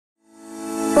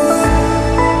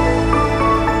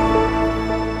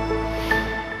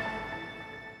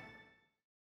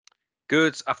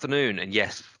Good afternoon. And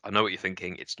yes, I know what you're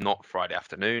thinking. It's not Friday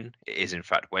afternoon. It is, in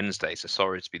fact, Wednesday. So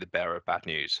sorry to be the bearer of bad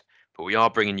news. But we are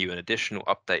bringing you an additional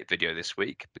update video this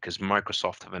week because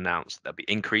Microsoft have announced that they'll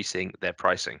be increasing their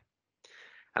pricing.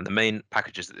 And the main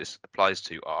packages that this applies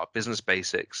to are Business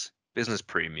Basics, Business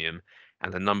Premium,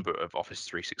 and a number of Office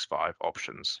 365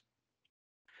 options.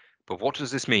 But what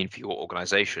does this mean for your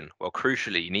organization? Well,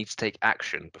 crucially, you need to take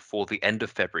action before the end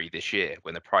of February this year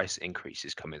when the price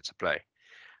increases come into play.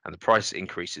 And the price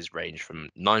increases range from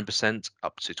 9%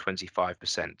 up to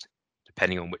 25%,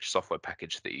 depending on which software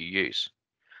package that you use.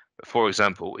 But for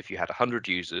example, if you had 100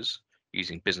 users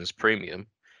using Business Premium,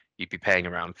 you'd be paying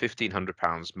around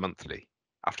 £1,500 monthly.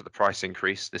 After the price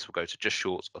increase, this will go to just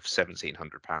short of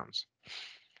 £1,700.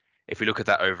 If we look at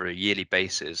that over a yearly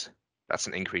basis, that's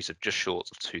an increase of just short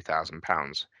of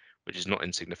 £2,000, which is not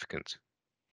insignificant.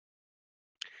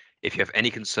 If you have any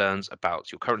concerns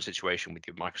about your current situation with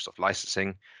your Microsoft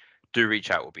licensing, do reach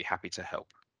out. We'll be happy to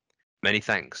help. Many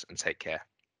thanks and take care.